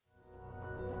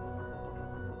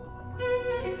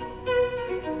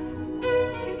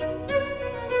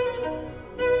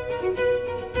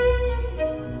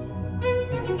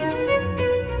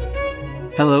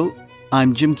Hello,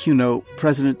 I'm Jim Cuno,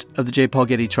 president of the J. Paul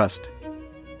Getty Trust.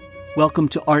 Welcome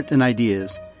to Art and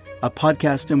Ideas, a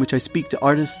podcast in which I speak to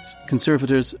artists,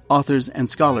 conservators, authors, and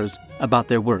scholars about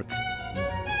their work.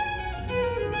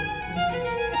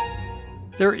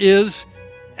 There is,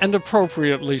 and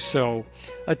appropriately so,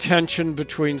 a tension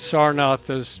between Sarnath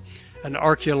as an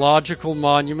archaeological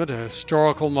monument, a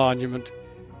historical monument,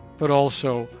 but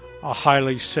also a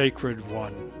highly sacred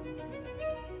one.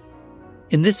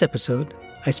 In this episode,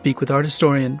 I speak with art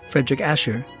historian Frederick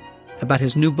Asher about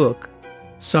his new book,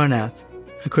 Sarnath,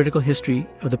 A Critical History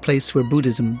of the Place Where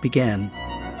Buddhism Began.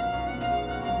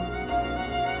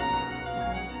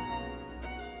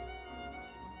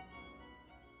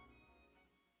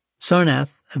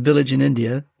 Sarnath, a village in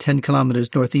India, 10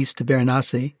 kilometers northeast of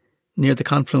Varanasi, near the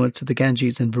confluence of the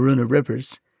Ganges and Varuna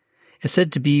rivers, is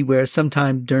said to be where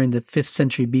sometime during the 5th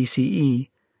century BCE,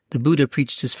 the Buddha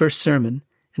preached his first sermon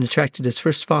and attracted his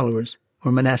first followers,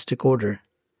 or monastic order.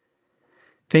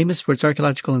 Famous for its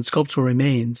archaeological and sculptural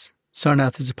remains,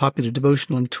 Sarnath is a popular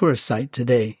devotional and tourist site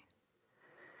today.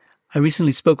 I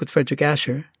recently spoke with Frederick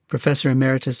Asher, professor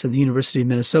emeritus of the University of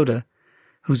Minnesota,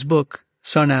 whose book,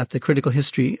 Sarnath, A Critical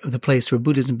History of the Place Where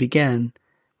Buddhism Began,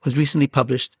 was recently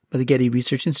published by the Getty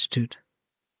Research Institute.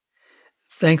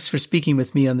 Thanks for speaking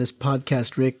with me on this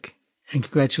podcast, Rick, and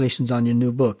congratulations on your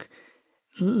new book.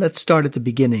 Let's start at the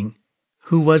beginning.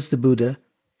 Who was the Buddha,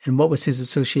 and what was his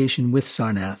association with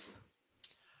Sarnath?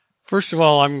 First of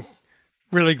all, I'm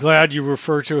really glad you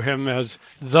refer to him as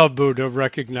the Buddha,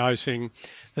 recognizing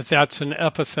that that's an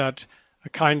epithet, a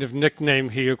kind of nickname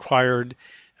he acquired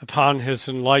upon his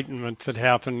enlightenment that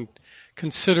happened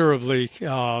considerably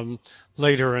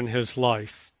later in his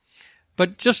life.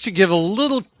 But just to give a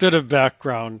little bit of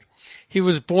background, he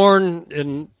was born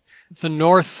in the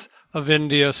north of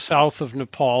India, south of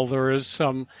Nepal. There is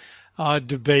some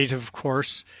debate, of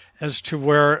course, as to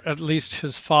where at least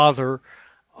his father,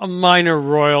 a minor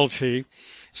royalty,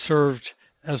 served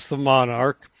as the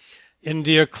monarch.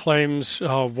 India claims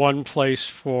one place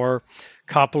for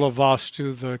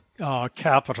Kapilavastu, the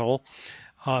capital.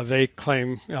 They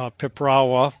claim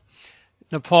Piprawa.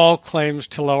 Nepal claims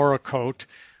Tilarakot,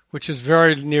 which is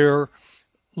very near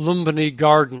Lumbini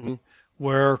Garden,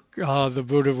 where the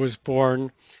Buddha was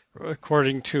born,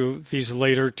 according to these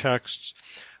later texts,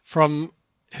 from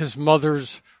his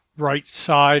mother's right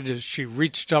side as she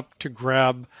reached up to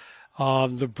grab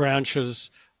the branches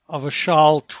of a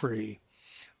shal tree.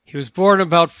 He was born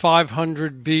about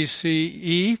 500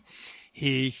 BCE.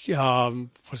 He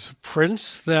was a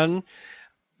prince then,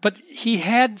 but he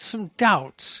had some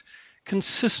doubts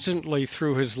consistently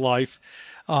through his life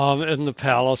in the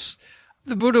palace.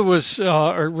 The Buddha was,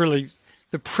 or really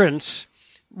the prince,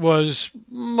 was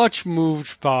much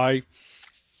moved by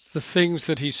the things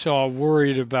that he saw,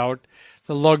 worried about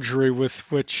the luxury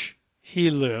with which he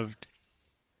lived.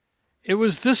 It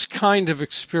was this kind of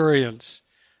experience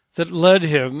that led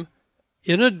him,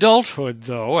 in adulthood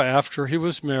though, after he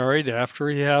was married, after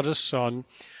he had a son,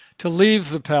 to leave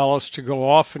the palace to go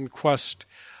off in quest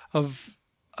of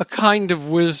a kind of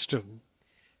wisdom.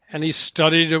 And he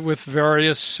studied it with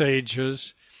various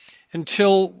sages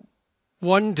until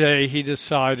one day he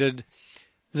decided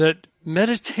that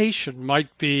meditation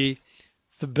might be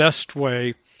the best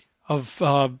way of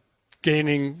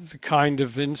gaining the kind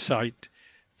of insight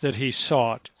that he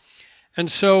sought. And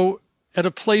so at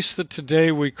a place that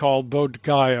today we call Bodh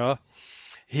Gaya,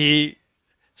 he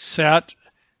sat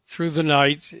through the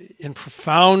night in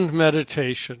profound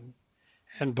meditation,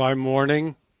 and by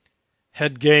morning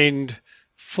had gained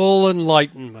full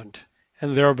enlightenment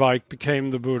and thereby became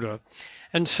the Buddha.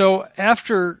 And so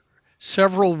after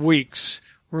several weeks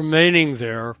remaining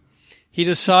there, he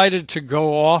decided to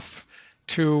go off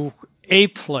to a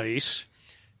place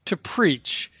to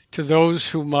preach to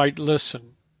those who might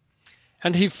listen.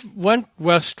 And he went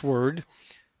westward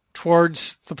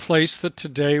towards the place that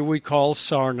today we call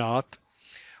Sarnath,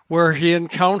 where he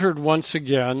encountered once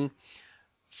again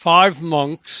 5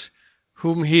 monks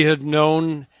whom he had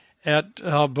known at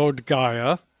Bodh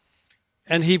Gaya,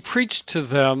 and he preached to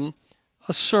them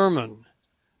a sermon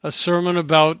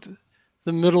about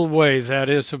the middle way, that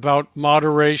is, about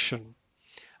moderation,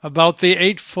 about the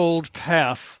Eightfold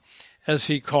Path, as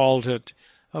he called it,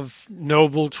 of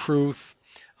noble truth,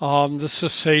 the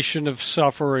cessation of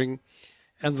suffering,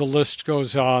 and the list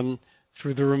goes on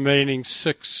through the remaining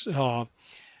 6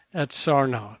 at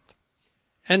Sarnath.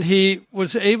 And he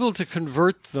was able to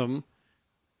convert them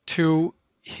to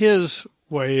his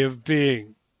way of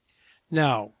being.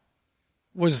 Now,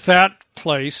 was that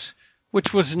place,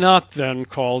 which was not then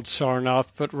called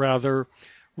Sarnath, but rather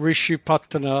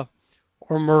Rishipatana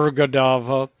or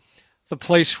Murgadava, the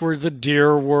place where the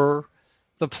deer were,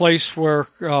 the place where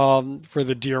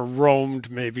the deer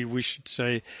roamed, maybe we should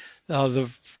say,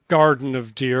 the garden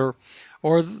of deer,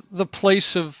 or the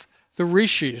place of the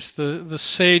rishis, the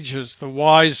sages, the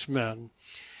wise men.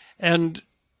 And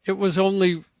it was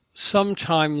only some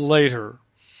time later,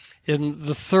 in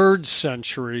the 3rd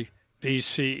century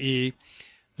BCE,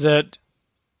 that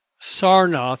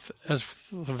Sarnath, as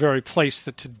the very place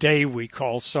that today we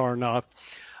call Sarnath,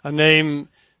 a name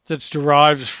that's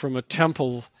derived from a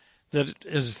temple that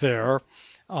is there,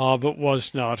 but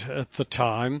was not at the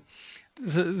time,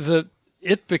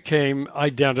 it became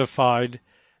identified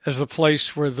as the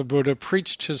place where the Buddha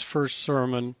preached his first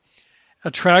sermon,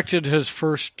 attracted his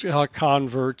first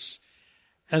converts,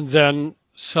 and then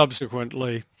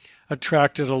subsequently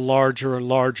attracted a larger and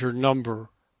larger number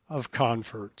of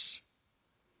converts.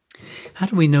 How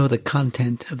do we know the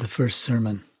content of the first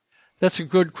sermon? That's a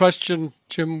good question,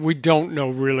 Jim. We don't know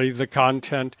really the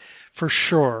content for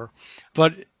sure.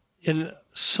 But in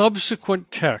subsequent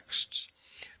texts,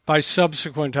 by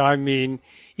subsequent I mean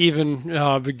even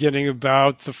beginning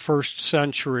about the 1st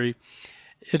century,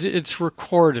 it's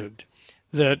recorded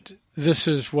that this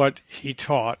is what he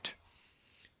taught.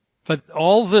 But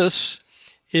all this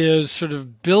is sort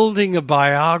of building a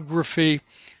biography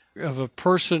of a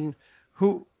person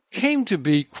who came to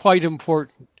be quite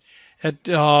important. At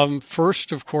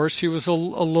first, of course, he was a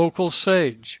local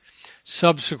sage.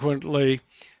 Subsequently,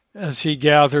 as he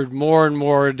gathered more and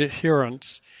more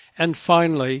adherents, and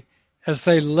finally, as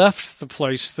they left the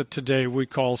place that today we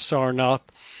call Sarnath,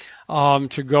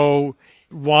 to go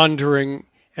wandering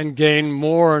and gain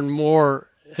more and more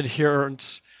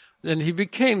adherents, and he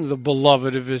became the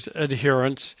beloved of his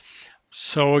adherents.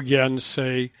 So again,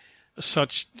 say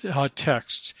such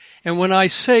texts. And when I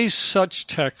say such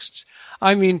texts,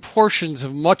 I mean portions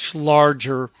of much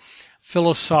larger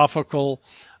philosophical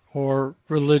or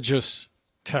religious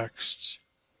texts.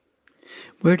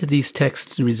 Where do these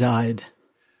texts reside?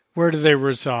 Where do they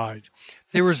reside?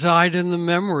 They reside in the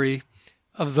memory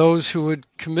of those who had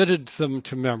committed them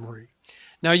to memory.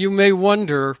 Now, you may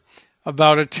wonder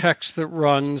about a text that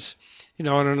runs, in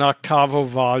an octavo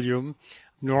volume,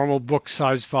 normal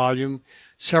book-sized volume,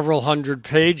 several hundred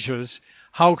pages.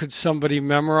 How could somebody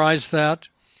memorize that?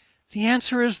 The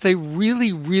answer is they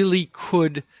really, really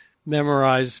could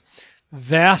memorize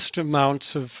vast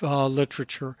amounts of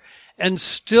literature and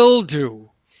still do.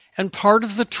 And part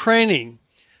of the training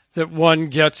that one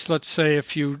gets, let's say,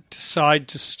 if you decide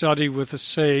to study with a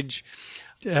sage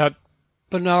at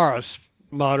Benares,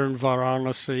 modern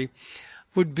Varanasi,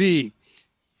 would be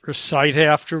recite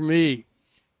after me,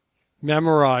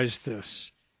 memorize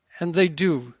this. And they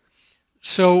do.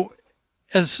 So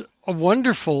as a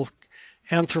wonderful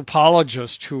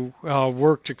anthropologist who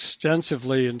worked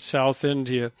extensively in South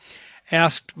India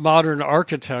asked modern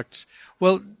architects,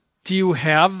 well, do you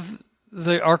have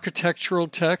the architectural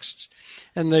texts?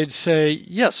 And they'd say,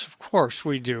 yes, of course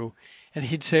we do. And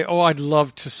he'd say, oh, I'd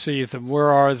love to see them.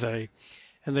 Where are they?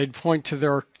 And they'd point to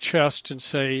their chest and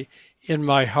say, in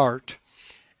my heart.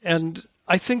 And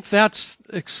I think that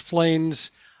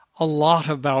explains a lot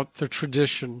about the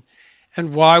tradition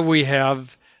and why we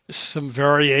have some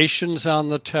variations on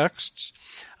the texts,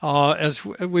 as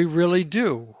we really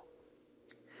do.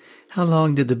 How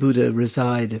long did the Buddha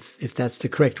reside, if that's the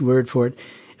correct word for it,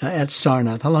 at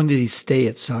Sarnath? How long did he stay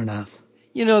at Sarnath?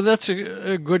 That's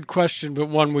a good question, but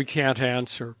one we can't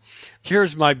answer.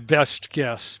 Here's my best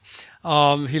guess.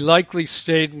 He likely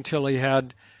stayed until he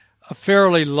had a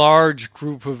fairly large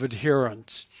group of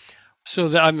adherents. So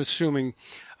that I'm assuming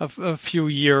a few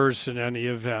years in any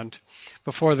event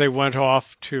before they went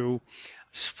off to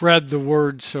spread the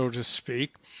word, so to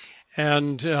speak,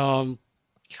 and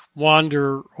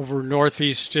wander over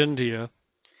northeast India.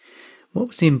 What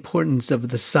was the importance of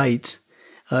the site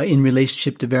in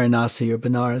relationship to Varanasi or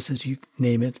Benares, as you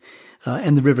name it,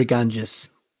 and the river Ganges?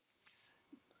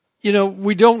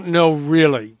 We don't know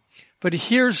really, but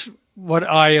here's what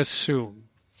I assume.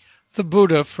 The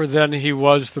Buddha, for then he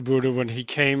was the Buddha when he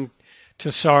came to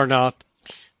Sarnath,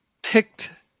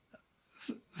 picked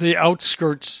the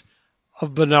outskirts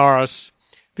of Benares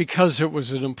because it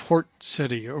was an important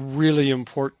city, a really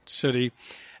important city,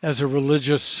 as a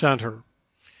religious center.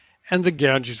 And the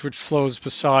Ganges, which flows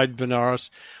beside Benares,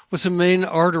 was a main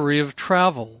artery of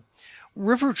travel.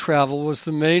 River travel was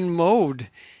the main mode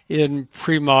in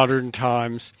pre-modern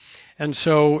times, and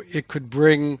so it could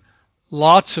bring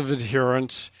lots of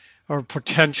adherents or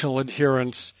potential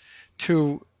adherents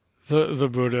to the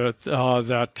Buddha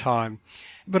that time.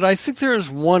 But I think there is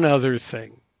one other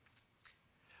thing.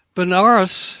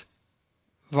 Benares,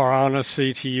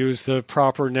 Varanasi to use the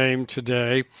proper name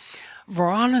today,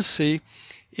 Varanasi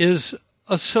is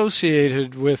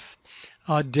associated with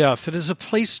death. It is a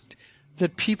place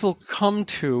that people come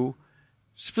to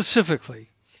specifically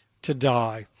to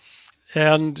die.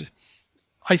 And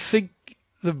I think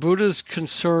the Buddha's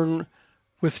concern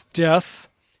with death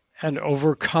and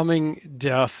overcoming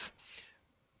death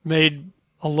made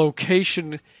a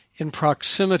location in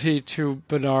proximity to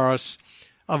Benares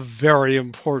a very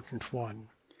important one.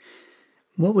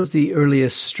 What was the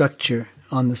earliest structure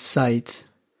on the site,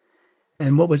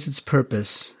 and what was its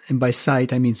purpose? And by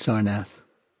site, I mean Sarnath.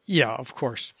 Yeah, of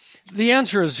course. The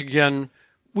answer is, again,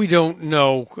 we don't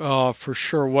know for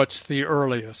sure what's the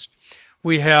earliest.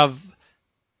 We have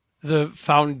the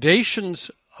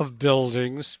foundations of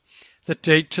buildings that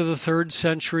date to the 3rd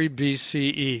century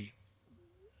BCE,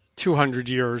 200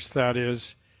 years, that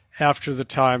is, after the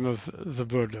time of the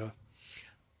Buddha.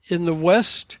 In the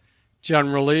West,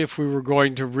 generally, if we were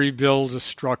going to rebuild a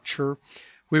structure,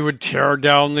 we would tear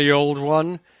down the old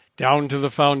one, down to the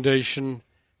foundation,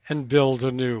 and build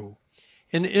anew.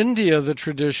 In India, the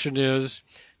tradition is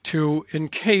to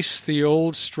encase the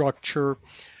old structure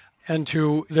and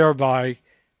to thereby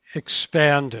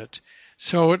expand it.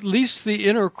 So at least the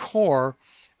inner core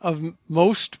of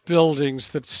most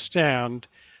buildings that stand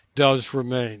does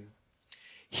remain.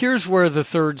 Here's where the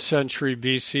 3rd century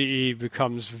BCE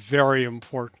becomes very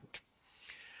important.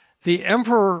 The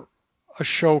Emperor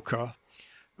Ashoka,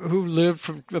 who lived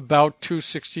from about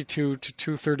 262 to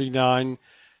 239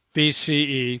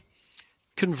 BCE,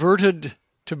 converted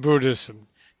to Buddhism.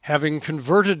 Having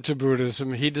converted to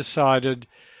Buddhism, he decided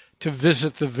to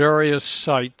visit the various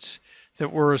sites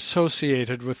that were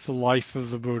associated with the life of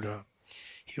the Buddha.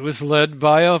 He was led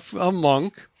by a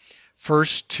monk,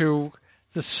 first to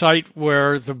the site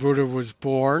where the Buddha was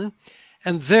born,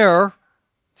 and there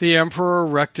the emperor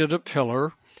erected a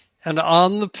pillar, and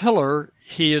on the pillar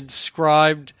he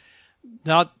inscribed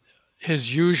not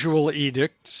his usual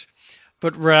edicts,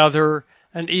 but rather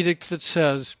an edict that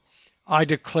says, "I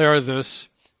declare this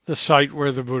the site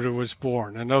where the Buddha was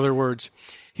born." In other words,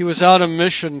 he was on a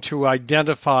mission to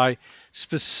identify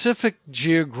specific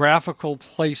geographical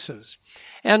places.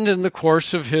 And in the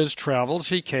course of his travels,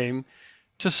 he came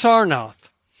to Sarnath.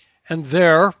 And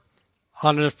there,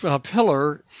 on a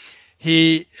pillar,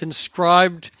 he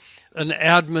inscribed an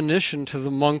admonition to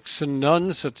the monks and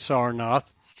nuns at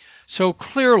Sarnath. So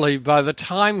clearly, by the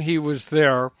time he was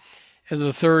there in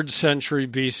the 3rd century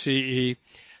BCE,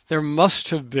 there must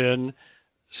have been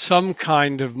some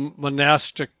kind of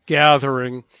monastic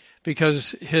gathering,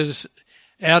 because his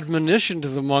admonition to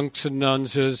the monks and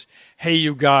nuns is, hey,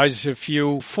 you guys, if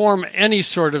you form any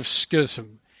sort of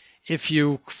schism, if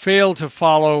you fail to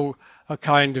follow a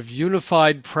kind of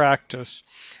unified practice,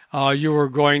 you are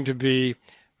going to be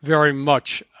very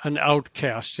much an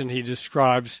outcast, and he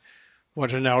describes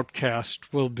what an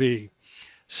outcast will be.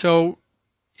 So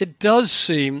it does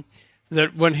seem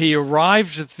that when he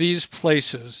arrived at these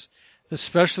places,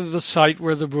 especially the site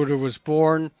where the Buddha was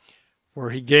born,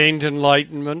 where he gained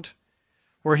enlightenment,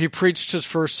 where he preached his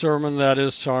first sermon, that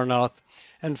is Sarnath,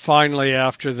 and finally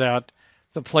after that,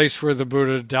 the place where the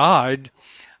Buddha died,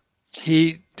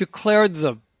 he declared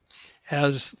them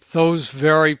as those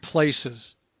very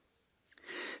places.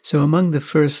 So among the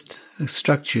first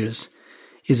structures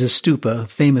is a stupa, a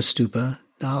famous stupa.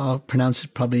 I'll pronounce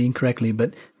it probably incorrectly,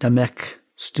 but Dhamek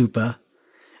stupa.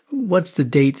 What's the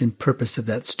date and purpose of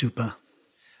that stupa?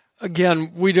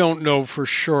 Again, we don't know for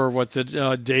sure what the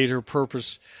date or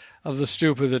purpose of the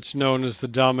stupa that's known as the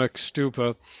Dhamek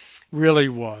stupa really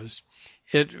was.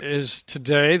 It is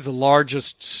today the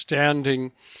largest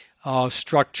standing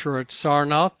structure at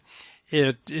Sarnath.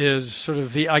 It is sort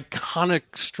of the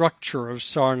iconic structure of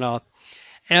Sarnath.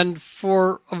 And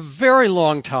for a very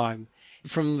long time,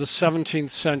 from the 17th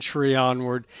century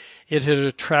onward, it had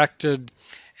attracted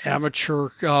amateur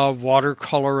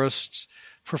watercolorists,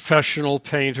 professional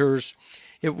painters.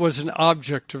 It was an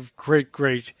object of great,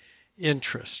 great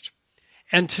interest.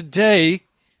 And today,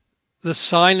 the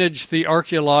signage the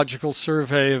Archaeological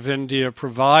Survey of India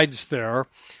provides there,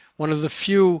 one of the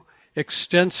few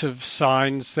extensive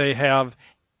signs they have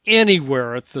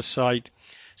anywhere at the site,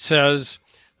 says,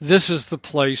 "This is the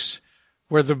place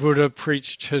where the Buddha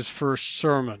preached his first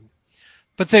sermon."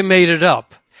 But they made it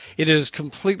up. It is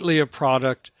completely a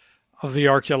product of the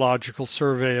Archaeological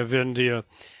Survey of India,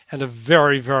 and a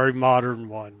very, very modern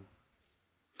one.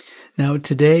 Now,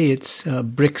 today it's a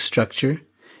brick structure,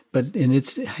 but in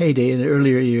its heyday, in the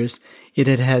earlier years, it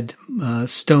had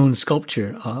stone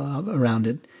sculpture around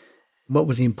it. What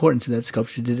was the importance of that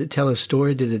sculpture? Did it tell a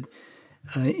story? Did it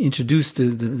introduce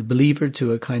the believer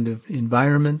to a kind of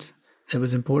environment that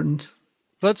was important?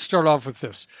 Let's start off with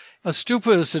this. A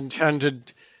stupa is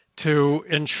intended to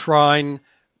enshrine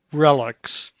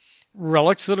relics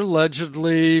that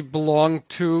allegedly belong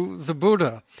to the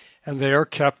Buddha, and they are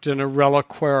kept in a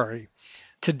reliquary.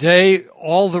 Today,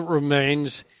 all that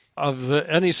remains of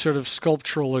any sort of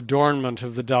sculptural adornment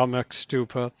of the Dhamek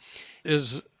stupa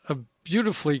is a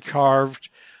beautifully carved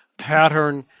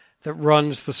pattern that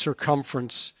runs the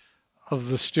circumference of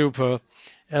the stupa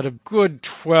at a good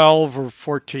 12 or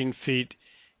 14 feet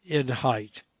in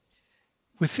height.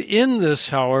 Within this,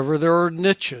 however, there are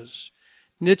niches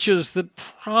that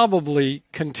probably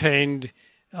contained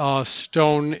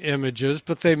stone images,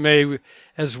 but they may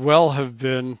as well have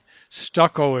been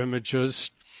stucco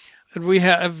images. And we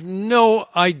have no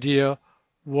idea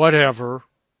whatever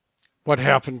what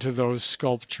happened to those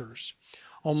sculptures.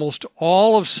 Almost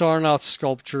all of Sarnath's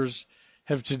sculptures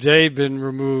have today been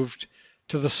removed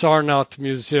to the Sarnath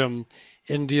Museum,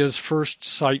 India's first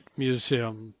site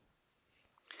museum.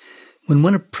 When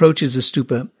one approaches a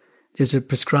stupa, there's a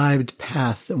prescribed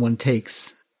path that one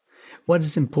takes. What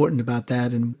is important about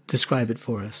that, and describe it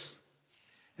for us?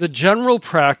 The general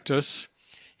practice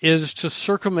is to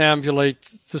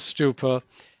circumambulate the stupa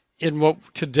in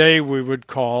what today we would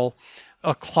call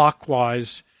a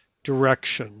clockwise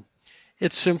direction.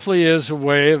 It simply is a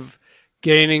way of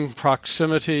gaining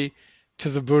proximity to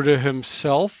the Buddha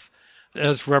himself,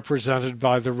 as represented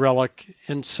by the relic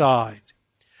inside.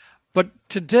 But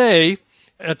today,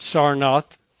 at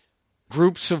Sarnath,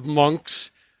 groups of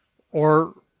monks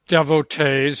or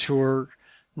devotees who are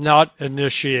not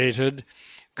initiated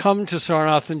come to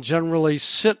Sarnath and generally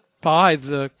sit by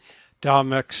the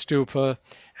Dhamek stupa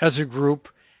as a group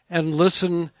and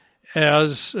listen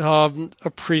as a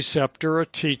preceptor, a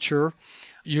teacher,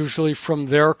 usually from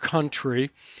their country,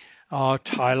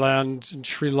 Thailand and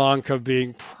Sri Lanka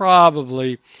being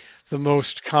probably the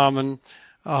most common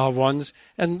ones,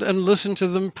 and listen to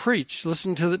them preach,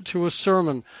 listen to a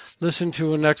sermon, listen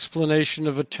to an explanation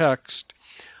of a text.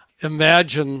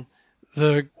 Imagine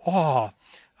the awe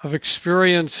of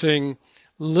experiencing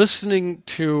listening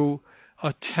to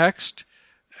a text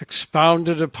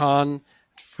expounded upon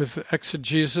with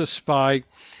exegesis by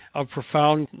a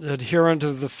profound adherent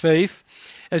of the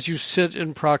faith as you sit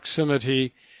in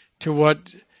proximity to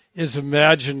what is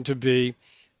imagined to be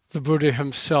the Buddha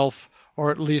himself, or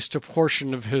at least a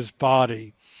portion of his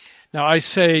body. Now, I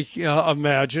say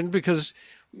imagine because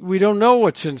we don't know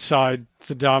what's inside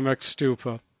the Dhamek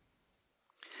stupa.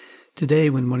 Today,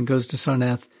 when one goes to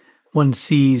Sarnath, one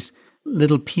sees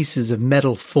little pieces of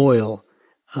metal foil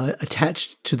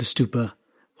attached to the stupa.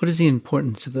 What is the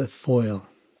importance of the foil?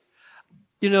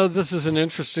 You know, this is an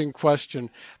interesting question,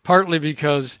 partly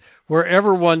because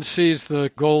wherever one sees the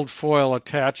gold foil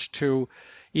attached to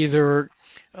either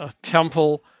a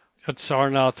temple at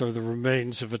Sarnath or the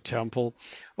remains of a temple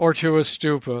or to a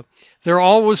stupa, there are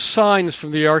always signs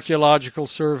from the Archaeological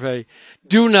Survey,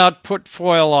 do not put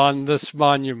foil on this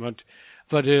monument,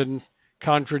 but in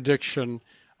contradiction,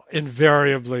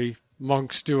 invariably,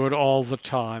 monks do it all the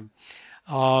time.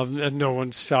 And no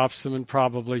one stops them and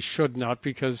probably should not,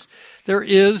 because there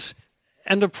is,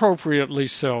 and appropriately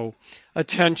so, a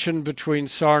tension between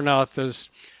Sarnath as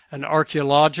an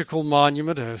archaeological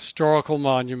monument, a historical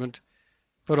monument,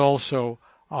 but also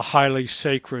a highly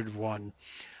sacred one.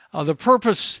 The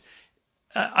purpose,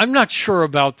 I'm not sure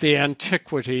about the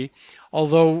antiquity,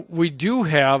 although we do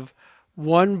have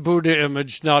one Buddha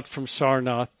image, not from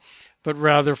Sarnath, but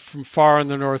rather from far in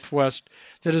the northwest,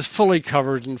 that is fully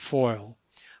covered in foil.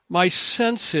 My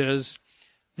sense is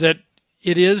that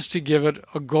it is to give it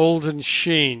a golden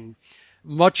sheen,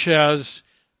 much as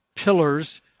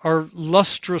pillars are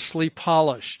lustrously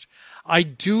polished. I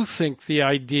do think the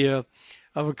idea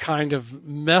of a kind of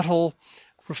metal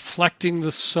reflecting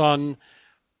the sun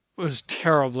was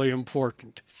terribly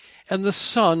important. And the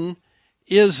sun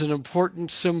is an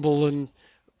important symbol in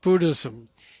Buddhism.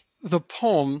 The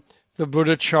poem, the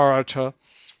Buddha Charita,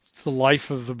 the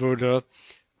life of the Buddha,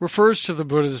 refers to the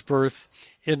Buddha's birth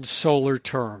in solar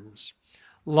terms.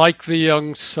 Like the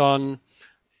young sun,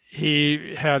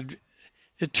 he had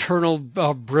eternal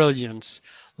brilliance.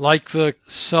 Like the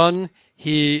sun,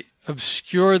 he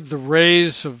obscured the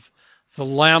rays of the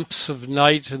lamps of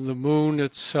night and the moon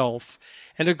itself.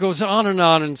 And it goes on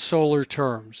in solar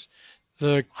terms.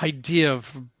 The idea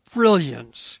of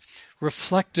brilliance,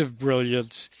 reflective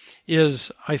brilliance,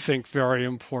 is, I think, very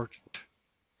important.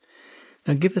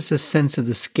 Now give us a sense of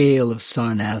the scale of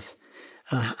Sarnath.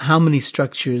 How many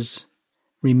structures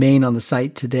remain on the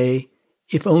site today,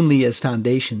 if only as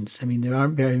foundations? I mean, there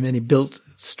aren't very many built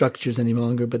structures any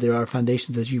longer, but there are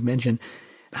foundations, as you mentioned.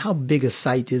 How big a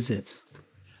site is it?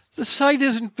 The site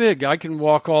isn't big. I can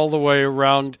walk all the way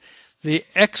around the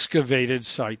excavated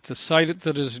site, the site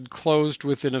that is enclosed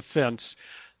within a fence,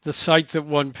 the site that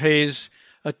one pays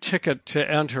a ticket to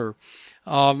enter.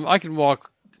 I can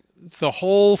walk the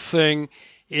whole thing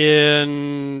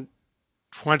in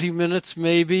 20 minutes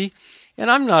maybe, and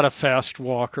I'm not a fast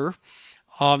walker,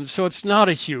 so it's not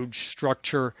a huge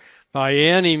structure by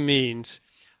any means.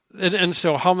 And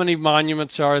so how many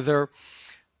monuments are there?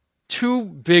 2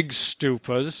 big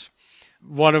stupas,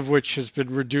 one of which has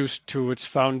been reduced to its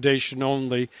foundation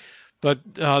only,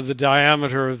 but the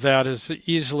diameter of that is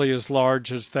easily as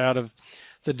large as that of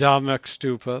the Dhamek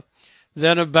stupa.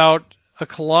 Then about a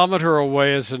kilometer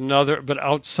away is another, but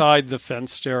outside the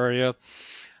fenced area,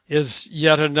 is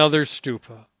yet another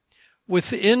stupa.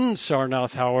 Within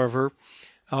Sarnath, however,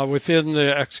 within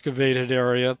the excavated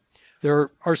area,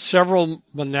 there are several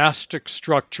monastic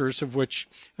structures of which,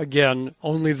 again,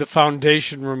 only the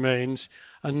foundation remains,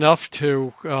 enough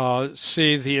to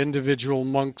see the individual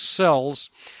monks' cells,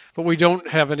 but we don't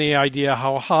have any idea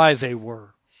how high they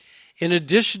were. In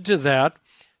addition to that,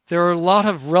 there are a lot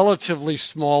of relatively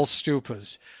small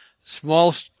stupas,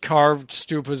 small carved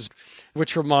stupas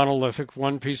which are monolithic,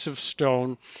 one piece of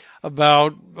stone,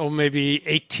 about maybe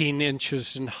 18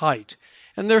 inches in height,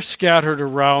 and they're scattered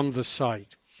around the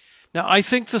site. Now, I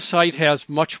think the site has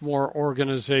much more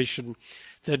organization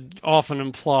than often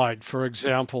implied. For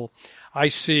example, I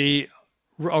see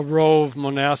a row of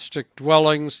monastic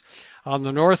dwellings on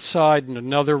the north side and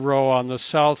another row on the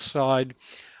south side,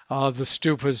 the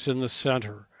stupas in the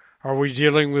center. Are we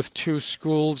dealing with 2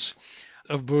 schools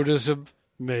of Buddhism?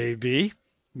 Maybe.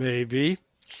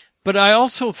 But I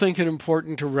also think it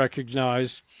important to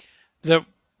recognize that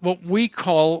what we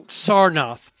call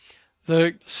Sarnath,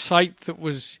 the site that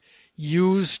was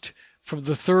used from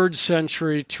the 3rd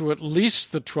century to at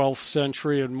least the 12th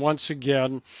century, and once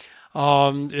again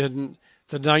in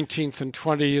the 19th and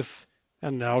 20th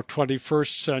and now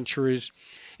 21st centuries,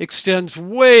 extends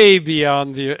way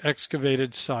beyond the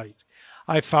excavated site.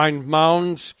 I find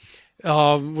mounds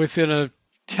within a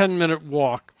 10-minute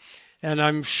walk, and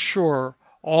I'm sure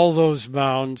all those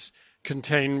mounds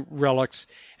contain relics,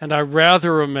 and I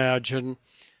rather imagine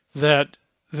that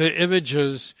the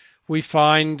images we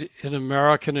find in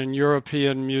American and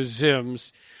European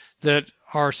museums that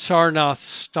are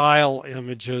Sarnath-style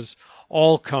images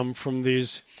all come from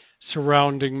these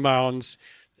surrounding mounds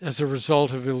as a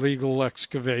result of illegal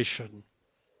excavation.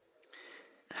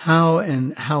 How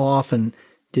and how often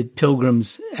did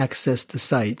pilgrims access the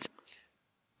site?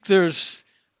 There's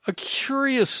a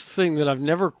curious thing that I've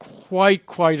never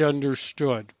quite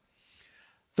understood.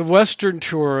 The Western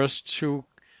tourists who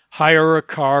hire a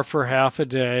car for half a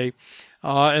day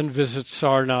and visit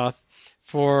Sarnath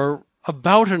for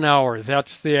about an hour.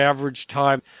 That's the average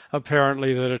time,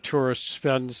 apparently, that a tourist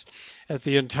spends at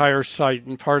the entire site.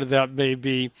 And part of that may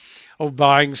be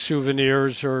buying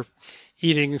souvenirs or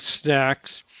eating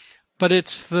snacks. But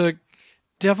it's the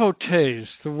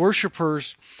devotees, the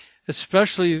worshipers,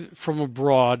 especially from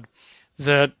abroad,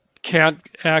 that can't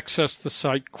access the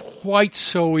site quite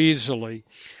so easily.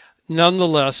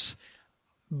 Nonetheless,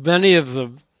 many of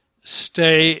them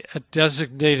stay at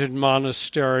designated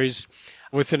monasteries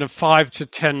within a 5 to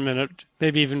 10 minute,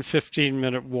 maybe even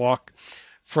 15-minute walk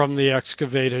from the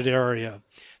excavated area.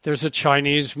 There's a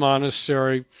Chinese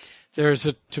monastery. There's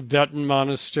a Tibetan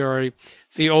monastery.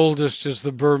 The oldest is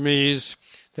the Burmese,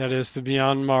 that is the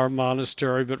Myanmar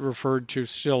monastery, but referred to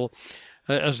still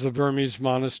as the Burmese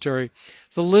monastery.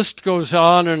 The list goes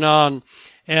on.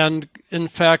 And in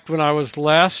fact, when I was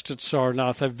last at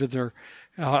Sarnath, I've been there,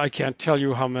 I can't tell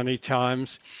you how many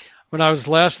times. When I was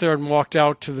last there and walked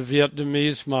out to the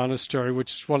Vietnamese monastery,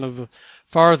 which is one of the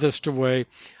farthest away,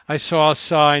 I saw a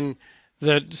sign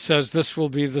that says this will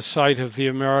be the site of the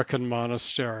American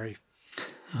monastery.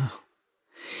 Oh.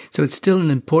 So it's still an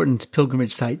important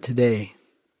pilgrimage site today.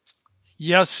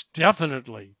 Yes,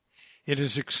 definitely. It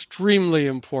is extremely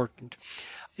important.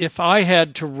 If I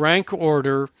had to rank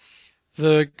order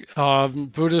the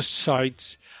Buddhist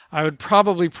sites, I would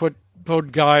probably put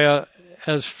Bodh Gaya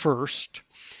as first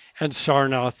and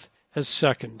Sarnath as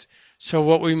second. So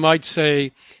what we might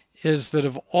say is that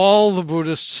of all the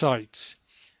Buddhist sites,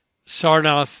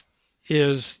 Sarnath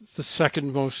is the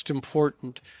second most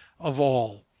important of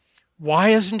all. Why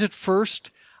isn't it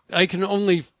first? I can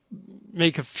only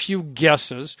make a few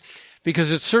guesses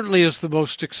because it certainly is the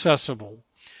most accessible.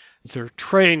 There are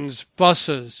trains,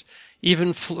 buses,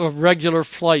 even regular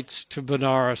flights to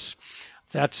Benares.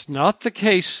 That's not the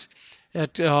case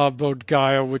at Bodh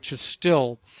Gaya, which is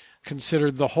still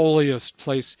considered the holiest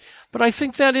place. But I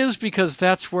think that is because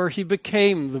that's where he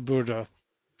became the Buddha.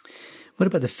 What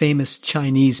about the famous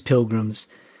Chinese pilgrims,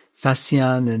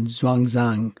 Faxian and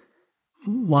Zhuangzang?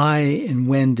 Why and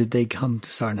when did they come to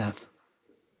Sarnath?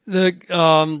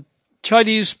 The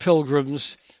Chinese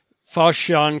pilgrims,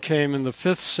 Faxian came in the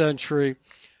 5th century,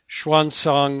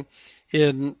 Xuanzang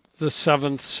in the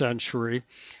 7th century.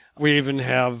 We even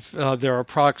have their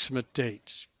approximate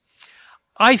dates.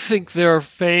 I think their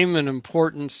fame and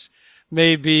importance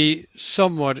may be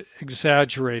somewhat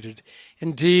exaggerated.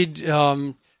 Indeed,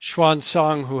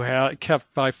 Xuanzang, who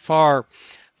kept by far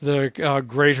the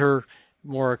greater,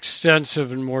 more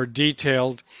extensive and more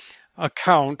detailed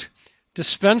account,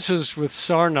 dispenses with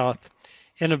Sarnath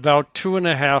in about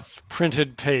 2.5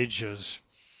 printed pages.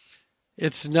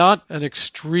 It's not an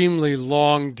extremely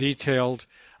long, detailed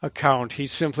account. He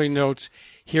simply notes,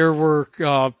 here were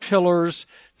pillars,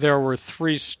 there were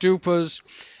 3 stupas,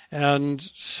 and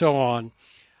so on.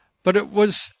 But it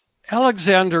was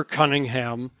Alexander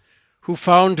Cunningham who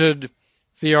founded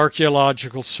the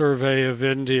Archaeological Survey of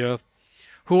India,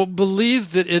 who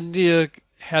believed that India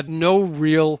had no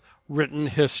real written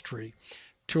history.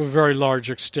 To a very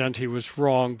large extent, he was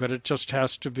wrong, but it just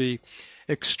has to be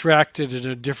extracted in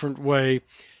a different way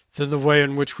than the way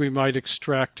in which we might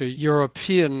extract a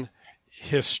European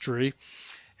history.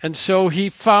 And so he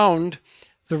found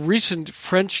the recent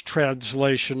French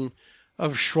translation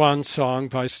of Xuanzang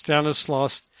by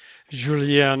Stanislas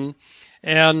Julien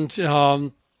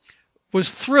and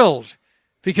was thrilled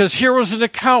because here was an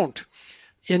account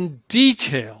in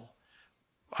detail.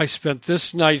 I spent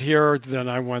this night here, then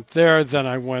I went there, then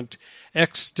I went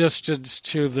X distance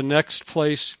to the next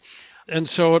place. And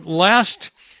so at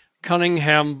last,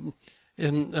 Cunningham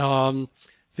in the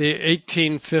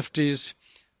 1850s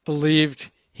believed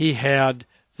he had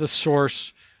the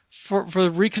source for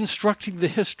reconstructing the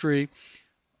history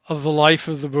of the life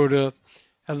of the Buddha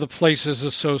and the places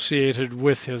associated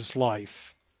with his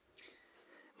life.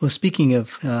 Well, speaking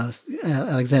of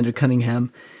Alexander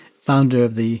Cunningham, founder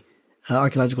of the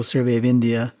Archaeological Survey of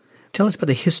India, tell us about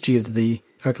the history of the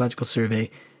Archaeological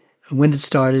Survey, when it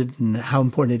started and how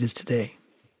important it is today.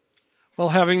 Well,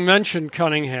 having mentioned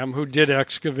Cunningham, who did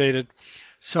excavate at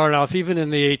Sarnath even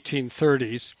in the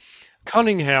 1830s,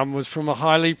 Cunningham was from a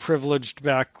highly privileged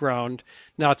background,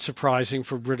 not surprising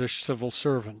for British civil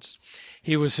servants.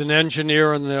 He was an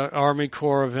engineer in the Army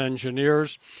Corps of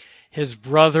Engineers. His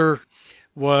brother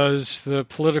was the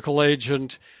political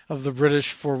agent of the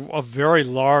British for a very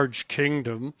large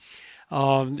kingdom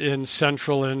in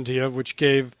central India, which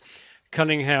gave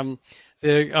Cunningham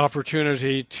the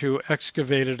opportunity to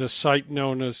excavate at a site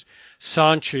known as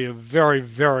Sanchi, a very,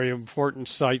 very important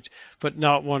site, but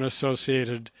not one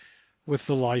associated with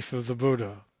the life of the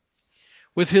Buddha.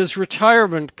 With his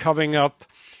retirement coming up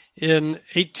in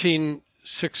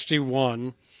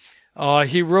 1861,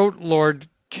 he wrote Lord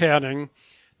Canning,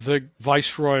 the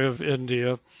Viceroy of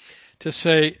India, to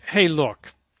say, hey,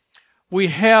 look, we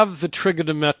have the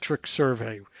trigonometric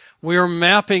survey. We are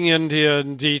mapping India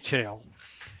in detail.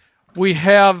 We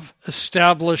have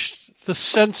established the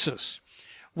census.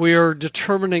 We are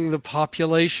determining the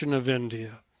population of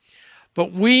India.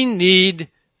 But we need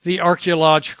the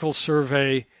Archaeological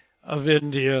Survey of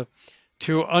India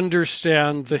to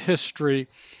understand the history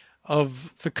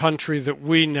of the country that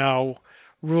we now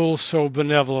rule so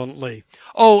benevolently.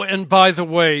 Oh, and by the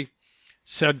way,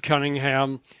 said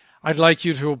Cunningham, I'd like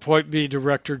you to appoint me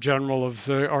Director General of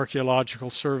the Archaeological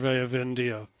Survey of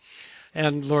India.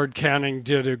 And Lord Canning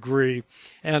did agree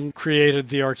and created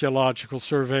the Archaeological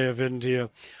Survey of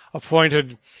India,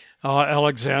 appointed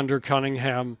Alexander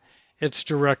Cunningham its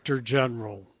Director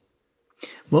General.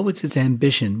 What was its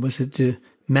ambition? Was it to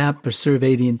map or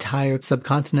survey the entire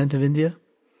subcontinent of India?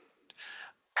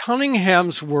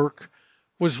 Cunningham's work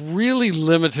was really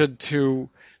limited to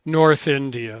North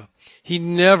India. He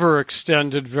never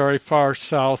extended very far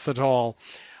south at all.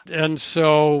 And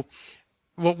so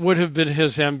what would have been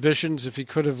his ambitions if he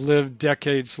could have lived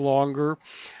decades longer,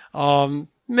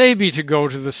 maybe to go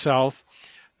to the south,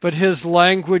 but his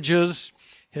languages,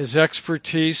 his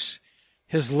expertise,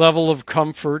 his level of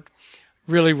comfort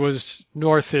really was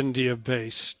North India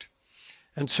based.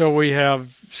 And so we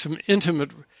have some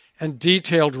intimate and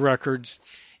detailed records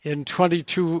in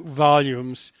 22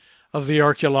 volumes of the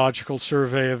Archaeological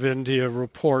Survey of India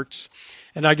reports.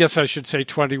 And I guess I should say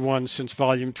 21 since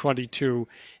volume 22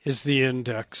 is the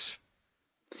index.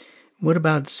 What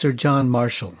about Sir John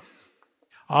Marshall?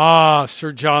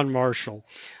 Sir John Marshall.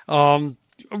 A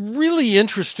really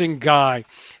interesting guy,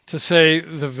 to say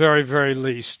the very, very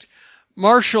least.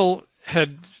 Marshall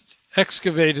had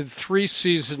excavated 3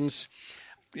 seasons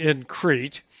in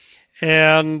Crete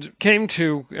and came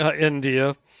to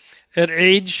India at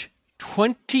age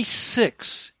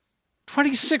 26.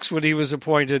 26 when he was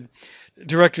appointed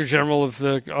Director General of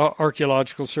the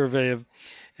Archaeological Survey of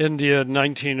India in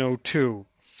 1902.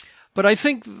 But I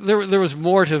think there was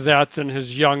more to that than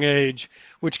his young age,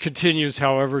 which continues,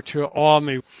 however, to awe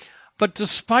me. But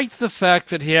despite the fact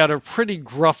that he had a pretty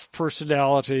gruff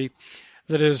personality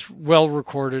that is well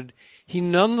recorded, he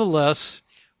nonetheless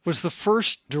was the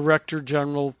first Director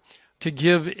General to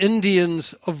give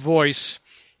Indians a voice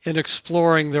in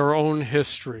exploring their own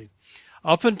history.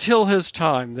 Up until his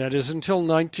time, that is until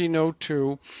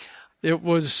 1902, it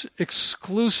was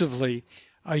exclusively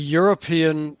a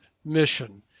European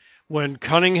mission. When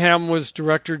Cunningham was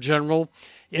Director General,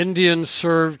 Indians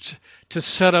served to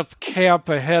set up camp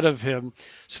ahead of him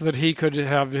so that he could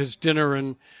have his dinner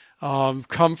in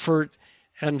comfort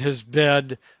and his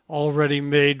bed already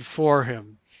made for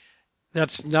him.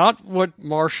 That's not what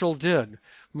Marshall did.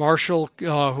 Marshall,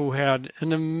 who had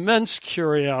an immense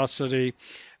curiosity,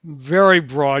 very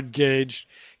broad-gauged,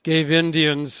 gave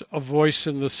Indians a voice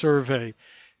in the survey.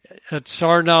 At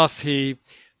Sarnath, he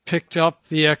picked up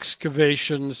the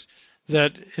excavations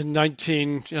that in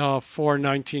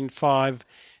 1904-1905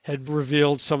 had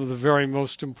revealed some of the very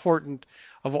most important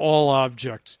of all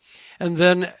objects. And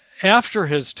then after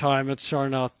his time at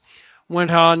Sarnath,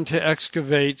 went on to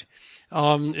excavate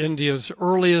India's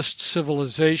earliest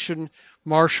civilization.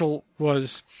 Marshall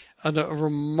was a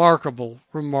remarkable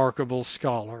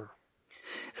scholar.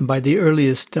 And by the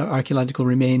earliest archaeological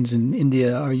remains in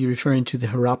India, are you referring to the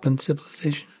Harappan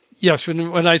civilization? Yes,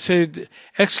 when I say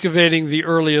excavating the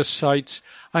earliest sites,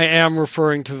 I am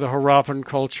referring to the Harappan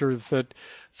culture that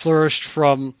flourished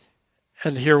from,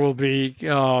 and here will be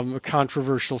a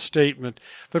controversial statement,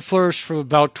 but flourished from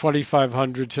about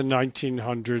 2500 to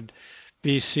 1900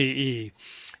 BCE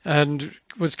and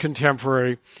was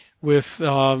contemporary with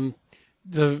the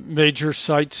major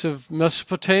sites of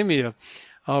Mesopotamia,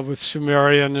 with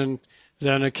Sumerian and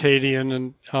then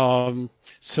Akkadian and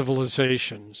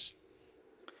civilizations.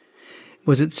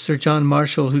 Was it Sir John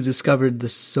Marshall who discovered the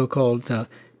so-called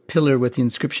pillar with the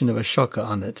inscription of Ashoka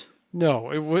on it?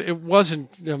 No, it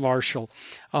wasn't Marshall.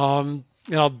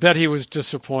 I'll bet he was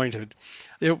disappointed.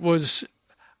 It was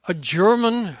a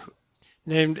German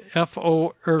named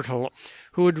F.O. Ertl,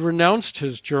 who had renounced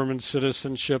his German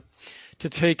citizenship to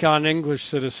take on English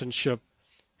citizenship,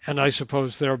 and I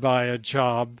suppose thereby a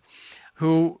job,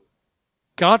 who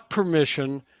got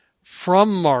permission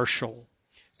from Marshall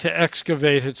to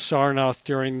excavate at Sarnath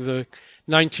during the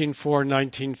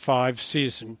 1904-1905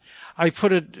 season. I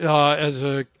put it as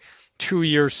a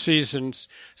 2-year season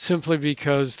simply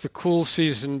because the cool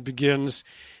season begins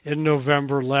in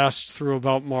November, lasts through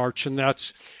about March, and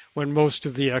that's when most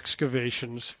of the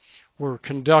excavations were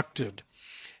conducted.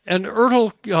 And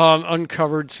Ertl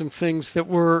uncovered some things that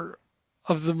were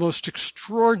of the most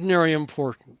extraordinary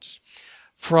importance.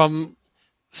 From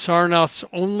Sarnath's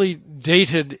only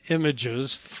dated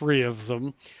images, 3 of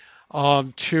them,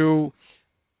 to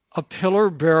a pillar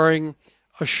bearing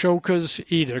Ashoka's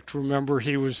edict. Remember,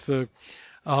 he was the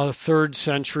 3rd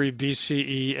century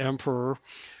BCE emperor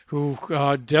who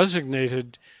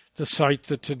designated the site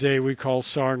that today we call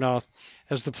Sarnath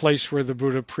as the place where the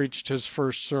Buddha preached his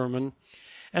first sermon.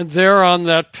 And there on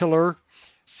that pillar,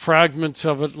 fragments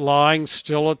of it lying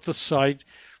still at the site,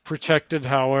 protected,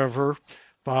 however,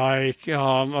 by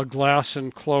a glass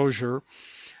enclosure,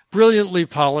 brilliantly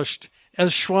polished,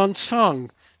 as Xuanzang,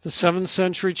 the 7th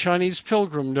century Chinese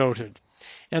pilgrim, noted.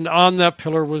 And on that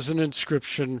pillar was an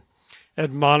inscription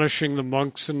admonishing the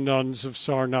monks and nuns of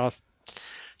Sarnath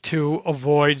to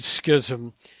avoid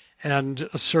schism and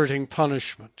asserting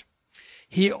punishment.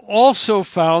 He also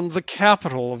found the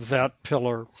capital of that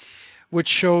pillar, which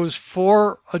shows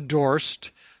 4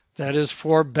 adorst, that is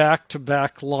 4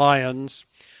 back-to-back lions,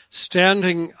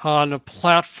 standing on a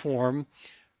platform,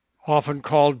 often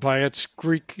called by its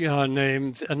Greek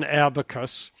name an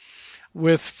abacus,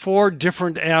 with 4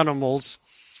 different animals,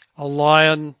 a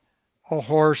lion, a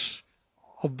horse,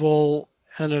 a bull,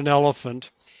 and an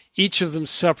elephant, each of them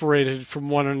separated from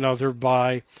one another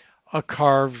by a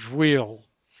carved wheel.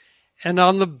 And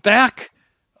on the back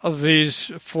of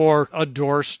these 4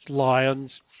 adorst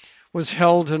lions was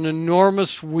held an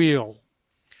enormous wheel.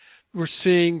 We're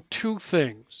seeing 2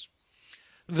 things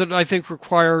that I think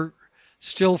require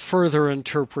still further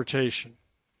interpretation.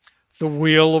 The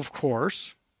wheel, of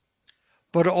course,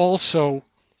 but also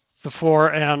the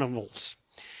 4 animals.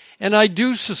 And I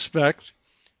do suspect,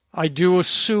 I do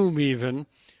assume even,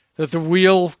 that the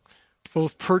wheel,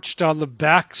 both perched on the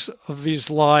backs of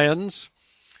these lions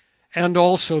and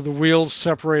also the wheels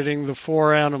separating the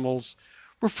 4 animals,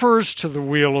 refers to the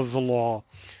wheel of the law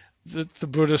that the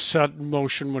Buddha set in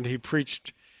motion when he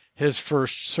preached his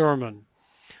first sermon.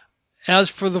 As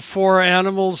for the four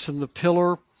animals and the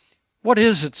pillar, what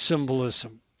is its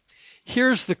symbolism?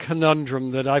 Here's the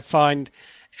conundrum that I find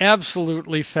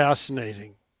absolutely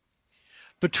fascinating.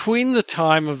 Between the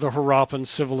time of the Harappan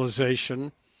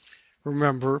civilization,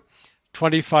 remember,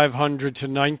 2500 to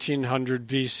 1900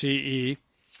 BCE,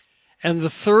 and the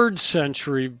 3rd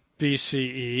century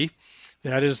BCE,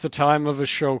 that is the time of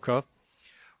Ashoka,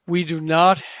 we do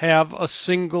not have a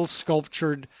single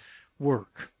sculptured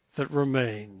work that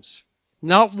remains.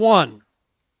 Not one.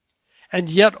 And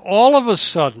yet all of a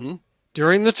sudden,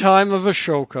 during the time of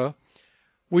Ashoka,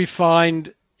 we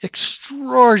find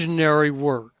extraordinary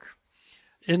work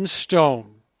in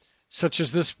stone, such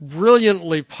as this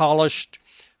brilliantly polished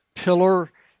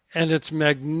pillar and its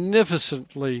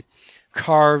magnificently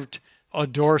carved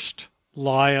Adorsed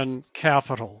lion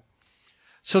capital.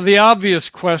 So the obvious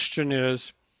question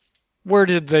is, where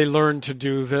did they learn to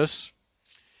do this?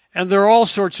 And there are all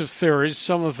sorts of theories,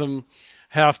 some of them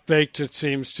half-baked, it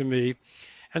seems to me.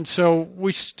 And so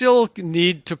we still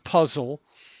need to puzzle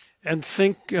and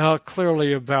think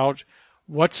clearly about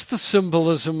what's the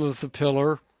symbolism of the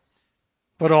pillar,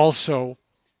 but also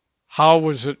how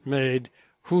was it made,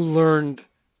 who learned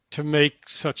to make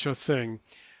such a thing.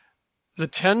 The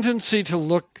tendency to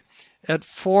look at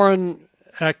foreign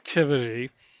activity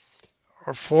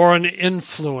or foreign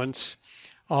influence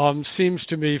seems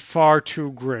to me far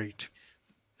too great.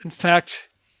 In fact,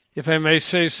 if I may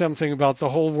say something about the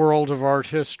whole world of art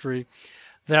history,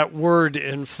 that word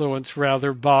influence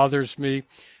rather bothers me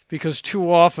because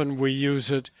too often we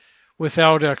use it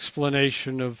without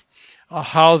explanation of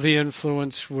how the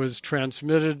influence was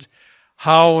transmitted,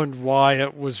 how and why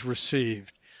it was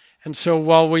received. And so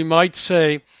while we might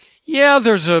say, yeah,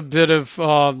 there's a bit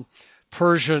of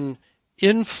Persian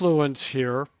influence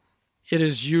here, it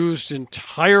is used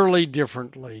entirely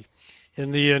differently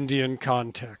in the Indian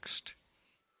context.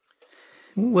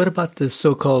 What about the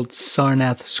so-called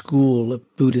Sarnath school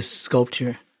of Buddhist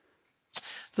sculpture?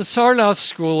 The Sarnath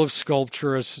school of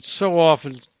sculpture, as it's so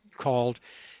often called,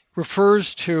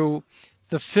 refers to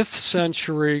the 5th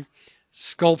century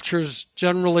sculptures,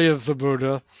 generally of the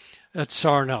Buddha, at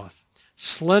Sarnath.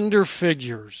 Slender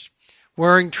figures,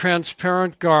 wearing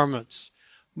transparent garments,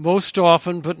 most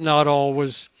often but not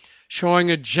always,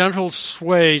 showing a gentle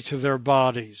sway to their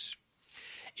bodies.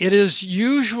 It is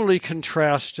usually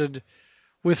contrasted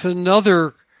with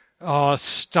another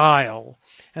style,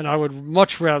 and I would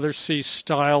much rather see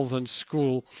style than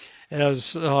school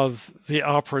as the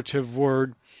operative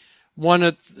word, one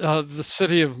at the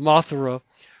city of Mathura,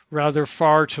 rather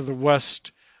far to the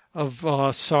west of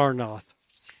Sarnath,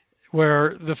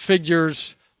 where the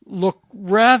figures look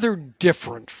rather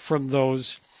different from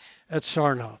those at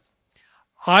Sarnath.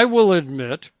 I will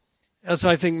admit, as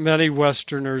I think many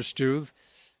Westerners do,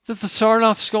 that the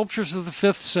Sarnath sculptures of the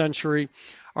 5th century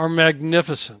are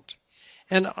magnificent.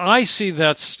 And I see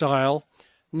that style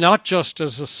not just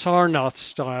as a Sarnath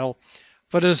style,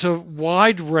 but as a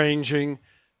wide-ranging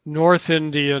North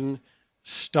Indian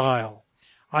style.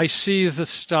 I see the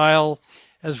style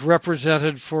as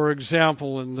represented, for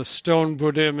example, in the stone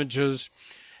Buddha images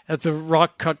at the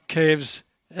rock-cut caves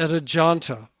at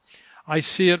Ajanta. I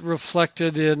see it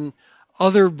reflected in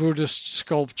other Buddhist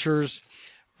sculptures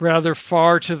rather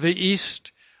far to the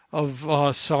east of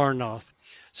Sarnath.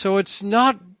 So it's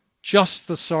not just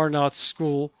the Sarnath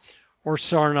school or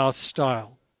Sarnath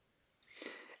style.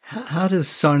 How does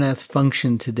Sarnath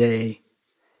function today?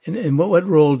 And what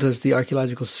role does the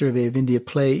Archaeological Survey of India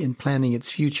play in planning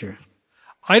its future?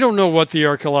 I don't know what the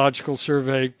Archaeological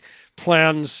Survey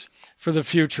plans for the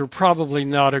future. Probably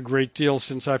not a great deal,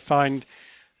 since I find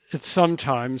it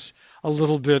sometimes a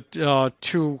little bit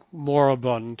too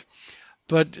moribund.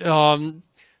 But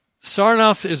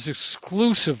Sarnath is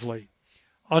exclusively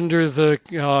under the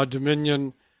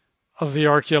dominion of the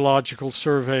Archaeological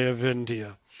Survey of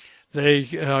India. They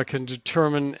can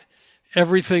determine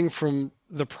everything from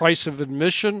the price of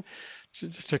admission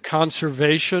to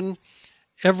conservation.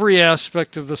 Every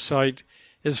aspect of the site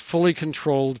is fully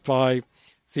controlled by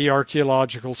the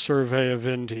Archaeological Survey of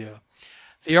India.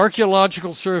 The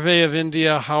Archaeological Survey of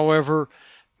India, however,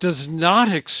 does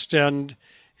not extend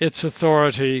its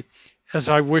authority, as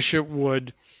I wish it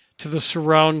would, to the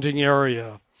surrounding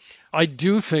area. I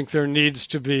do think there needs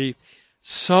to be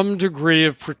some degree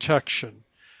of protection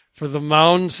for the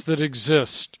mounds that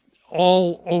exist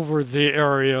all over the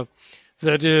area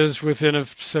that is within a,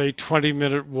 say,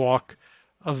 20-minute walk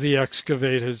of the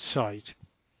excavated site.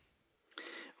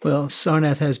 Well,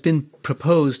 Sarnath has been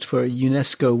proposed for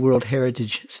UNESCO World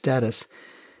Heritage status.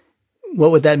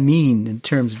 What would that mean in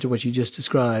terms of what you just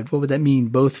described? What would that mean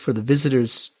both for the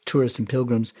visitors, tourists, and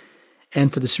pilgrims,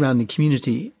 and for the surrounding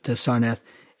community to Sarnath,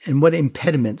 and what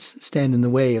impediments stand in the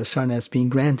way of Sarnath being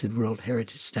granted World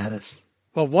Heritage status?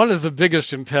 Well, one of the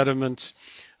biggest impediments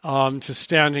to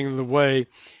standing in the way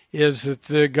is that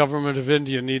the government of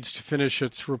India needs to finish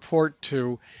its report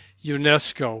to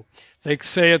UNESCO. They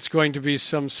say it's going to be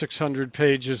some 600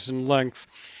 pages in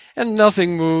length, and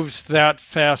nothing moves that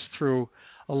fast through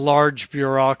a large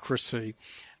bureaucracy,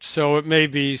 so it may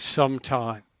be some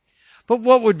time. But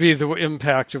what would be the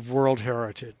impact of World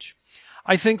Heritage?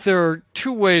 I think there are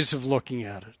two ways of looking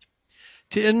at it.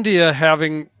 To India,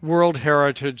 having World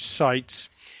Heritage sites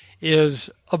is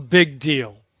a big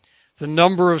deal. The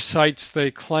number of sites they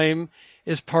claim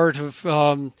is part of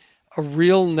a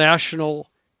real national,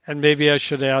 and maybe I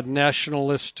should add,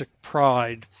 nationalistic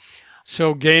pride.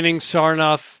 So gaining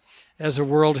Sarnath as a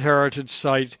World Heritage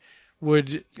site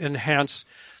would enhance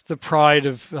the pride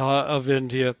of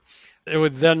India. It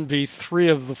would then be 3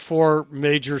 of the 4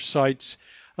 major sites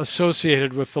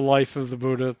associated with the life of the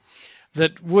Buddha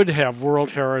that would have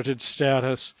World Heritage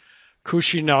status.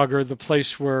 Kushinagar, the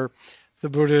place where the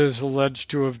Buddha is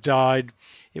alleged to have died,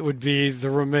 it would be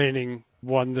the remaining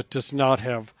one that does not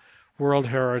have World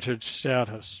Heritage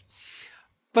status.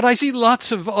 But I see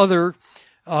lots of other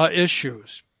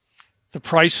issues. The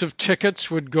price of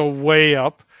tickets would go way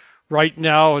up. Right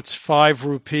now it's 5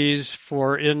 rupees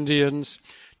for Indians,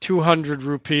 200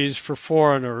 rupees for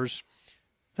foreigners.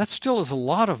 That still is a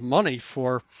lot of money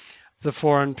for the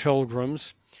foreign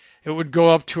pilgrims. It would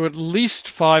go up to at least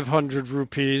 500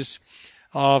 rupees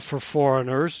for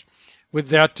foreigners. Would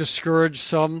that discourage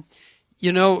some?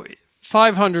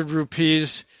 500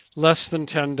 rupees, less than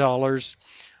 $10.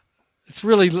 It's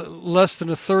really less than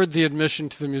a third the admission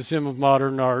to the Museum of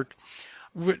Modern Art.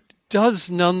 It does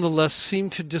nonetheless seem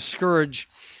to discourage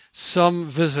some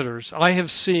visitors. I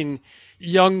have seen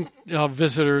young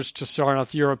visitors to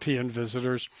Sarnath, European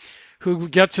visitors, who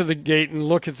get to the gate and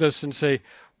look at this and say,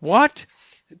 "What?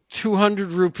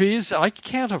 200 rupees? I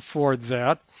can't afford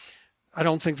that." I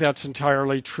don't think that's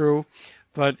entirely true,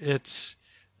 but it's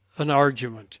an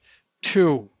argument.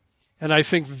 2, and I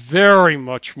think very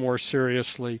much more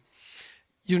seriously,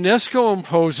 UNESCO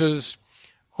imposes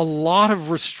a lot of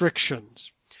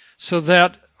restrictions so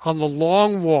that on the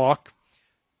long walk,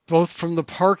 both from the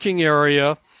parking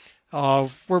area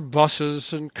where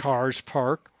buses and cars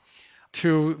park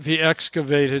to the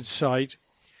excavated site,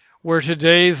 where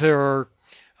today there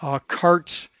are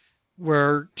carts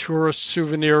where tourist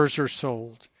souvenirs are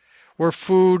sold, where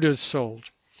food is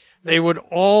sold. They would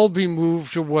all be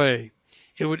moved away.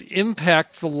 It would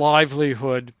impact the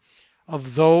livelihood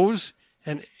of those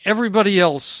and everybody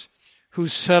else who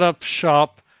set up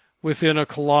shop within a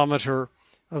kilometer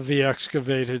of the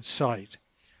excavated site.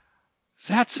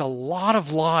 That's a lot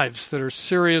of lives that are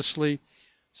seriously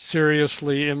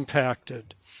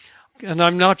impacted. And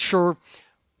I'm not sure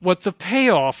what the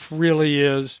payoff really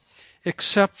is,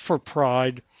 except for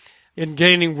pride in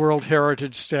gaining World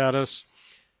Heritage status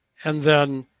and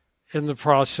then, in the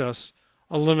process,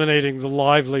 eliminating the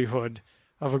livelihood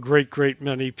of a great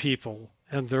many people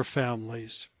and their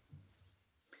families.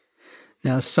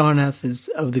 Now, Sarnath is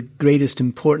of the greatest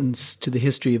importance to the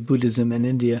history of Buddhism in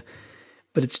India,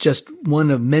 but it's just one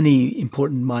of many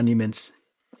important monuments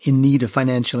in need of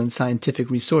financial and scientific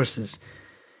resources.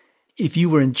 If you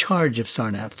were in charge of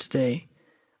Sarnath today,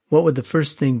 what would the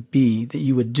first thing be that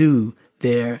you would do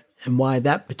there, and why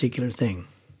that particular thing?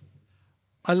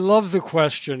 I love the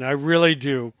question. I really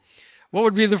do. What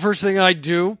would be the first thing I'd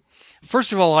do?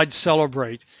 First of all, I'd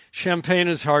celebrate. Champagne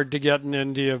is hard to get in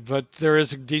India, but there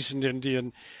is a decent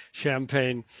Indian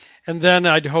champagne. And then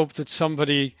I'd hope that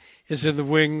somebody is in the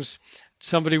wings,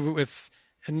 somebody with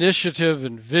initiative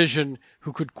and vision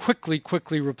who could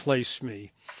quickly replace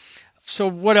me. So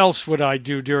what else would I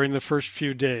do during the first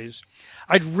few days?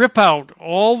 I'd rip out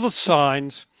all the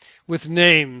signs with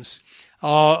names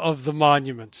of the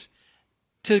monuments.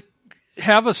 To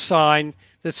have a sign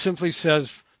that simply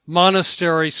says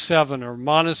Monastery 7 or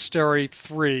Monastery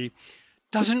 3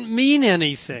 doesn't mean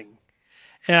anything.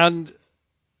 And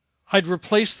I'd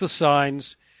replace the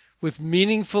signs with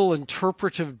meaningful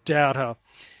interpretive data,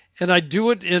 and I'd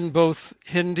do it in both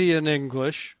Hindi and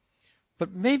English,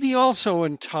 but maybe also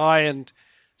in Thai and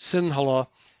Sinhala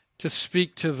to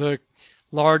speak to the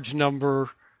large number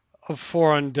of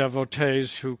foreign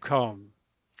devotees who come.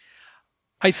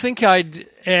 I think I'd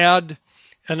add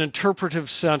an interpretive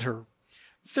center.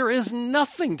 There is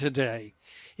nothing today,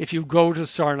 if you go to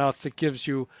Sarnath, that gives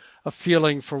you a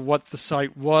feeling for what the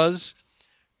site was,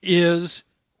 is,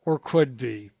 or could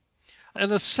be.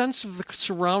 And a sense of the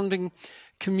surrounding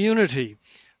community,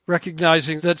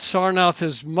 recognizing that Sarnath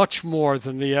is much more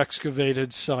than the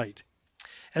excavated site.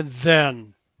 And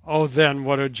then, then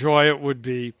what a joy it would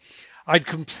be. I'd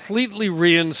completely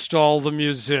reinstall the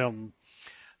museum.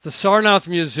 The Sarnath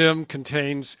Museum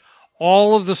contains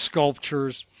all of the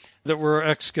sculptures that were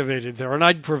excavated there, and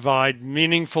I'd provide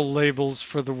meaningful labels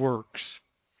for the works.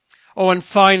 Oh, and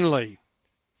finally,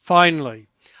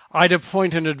 I'd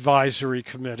appoint an advisory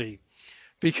committee,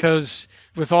 because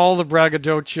with all the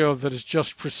braggadocio that has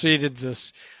just preceded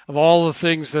this, of all the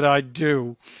things that I'd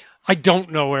do, I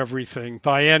don't know everything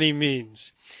by any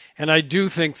means. And I do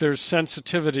think there's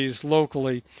sensitivities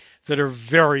locally that are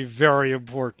very, very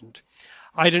important.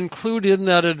 I'd include in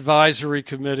that advisory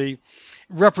committee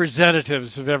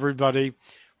representatives of everybody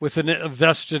with a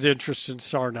vested interest in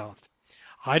Sarnath.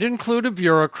 I'd include a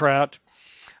bureaucrat.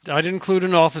 I'd include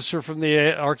an officer from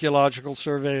the Archaeological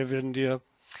Survey of India.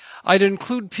 I'd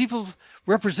include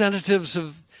representatives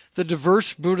of the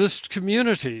diverse Buddhist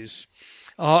communities.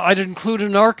 I'd include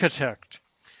an architect.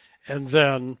 And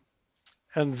then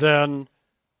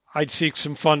I'd seek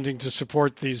some funding to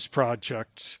support these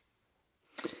projects.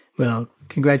 Well,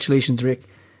 congratulations, Rick.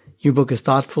 Your book is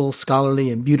thoughtful,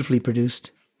 scholarly, and beautifully produced.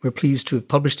 We're pleased to have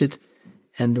published it,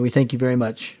 and we thank you very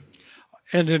much.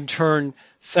 And in turn,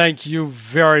 thank you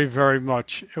very, very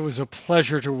much. It was a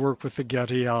pleasure to work with the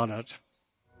Getty on it.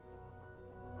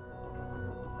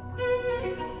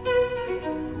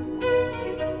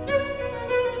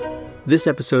 This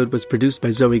episode was produced by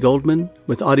Zoe Goldman,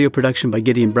 with audio production by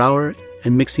Gideon Brower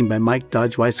and mixing by Mike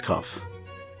Dodge Weisskopf.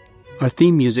 Our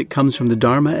theme music comes from the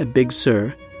Dharma at Big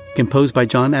Sur, composed by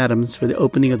John Adams for the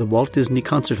opening of the Walt Disney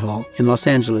Concert Hall in Los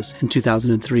Angeles in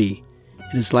 2003.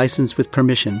 It is licensed with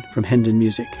permission from Hendon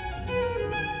Music.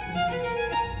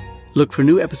 Look for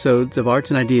new episodes of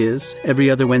Arts and Ideas every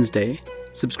other Wednesday.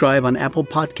 Subscribe on Apple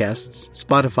Podcasts,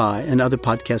 Spotify, and other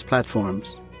podcast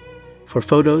platforms. For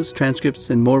photos, transcripts,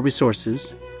 and more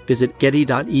resources, visit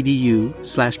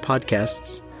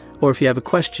getty.edu/podcasts, or if you have a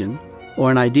question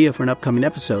or an idea for an upcoming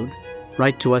episode,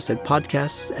 write to us at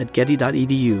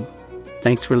podcasts@getty.edu.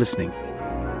 Thanks for listening.